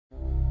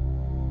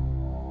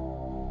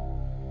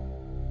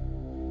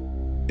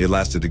It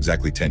lasted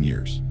exactly 10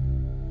 years.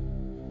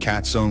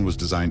 Cat's Own was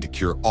designed to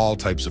cure all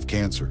types of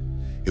cancer.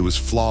 It was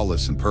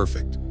flawless and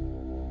perfect.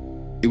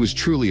 It was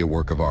truly a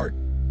work of art.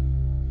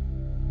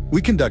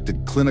 We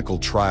conducted clinical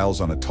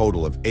trials on a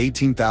total of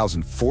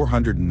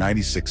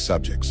 18,496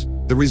 subjects.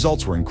 The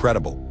results were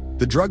incredible.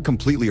 The drug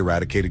completely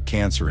eradicated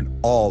cancer in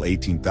all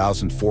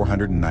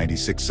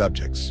 18,496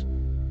 subjects.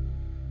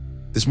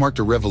 This marked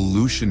a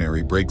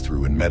revolutionary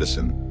breakthrough in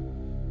medicine.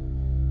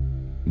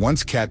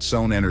 Once Cat's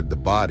Own entered the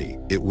body,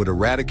 it would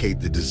eradicate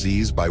the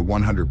disease by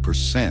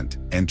 100%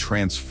 and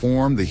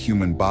transform the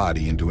human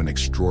body into an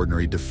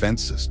extraordinary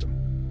defense system.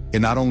 It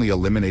not only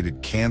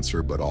eliminated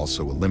cancer, but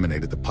also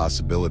eliminated the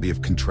possibility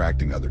of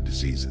contracting other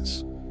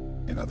diseases.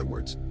 In other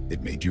words,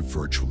 it made you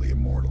virtually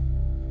immortal.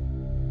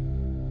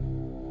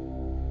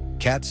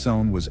 Cat's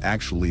Own was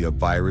actually a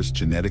virus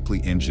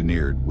genetically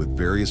engineered with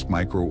various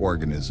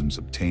microorganisms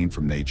obtained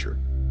from nature.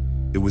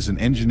 It was an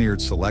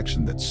engineered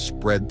selection that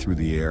spread through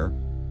the air,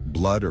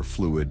 blood or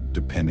fluid,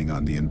 depending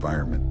on the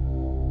environment.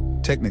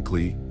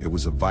 Technically, it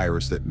was a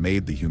virus that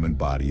made the human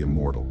body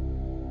immortal.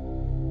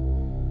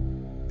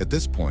 At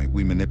this point,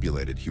 we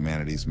manipulated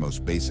humanity's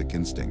most basic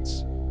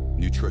instincts: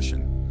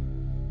 nutrition.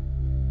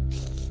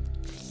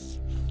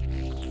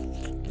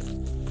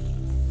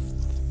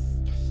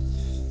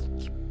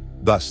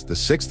 Thus, the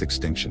sixth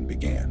extinction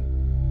began,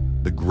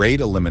 the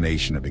great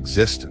elimination of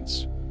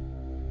existence.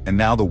 And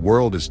now the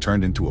world is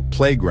turned into a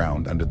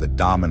playground under the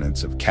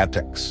dominance of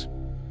catex.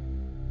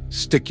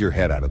 Stick your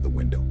head out of the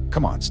window.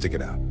 Come on, stick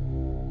it out.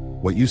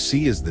 What you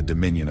see is the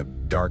dominion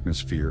of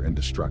darkness, fear, and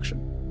destruction.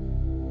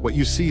 What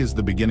you see is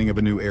the beginning of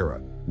a new era.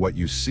 What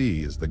you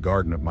see is the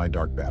garden of my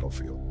dark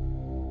battlefield.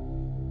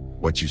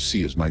 What you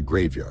see is my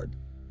graveyard.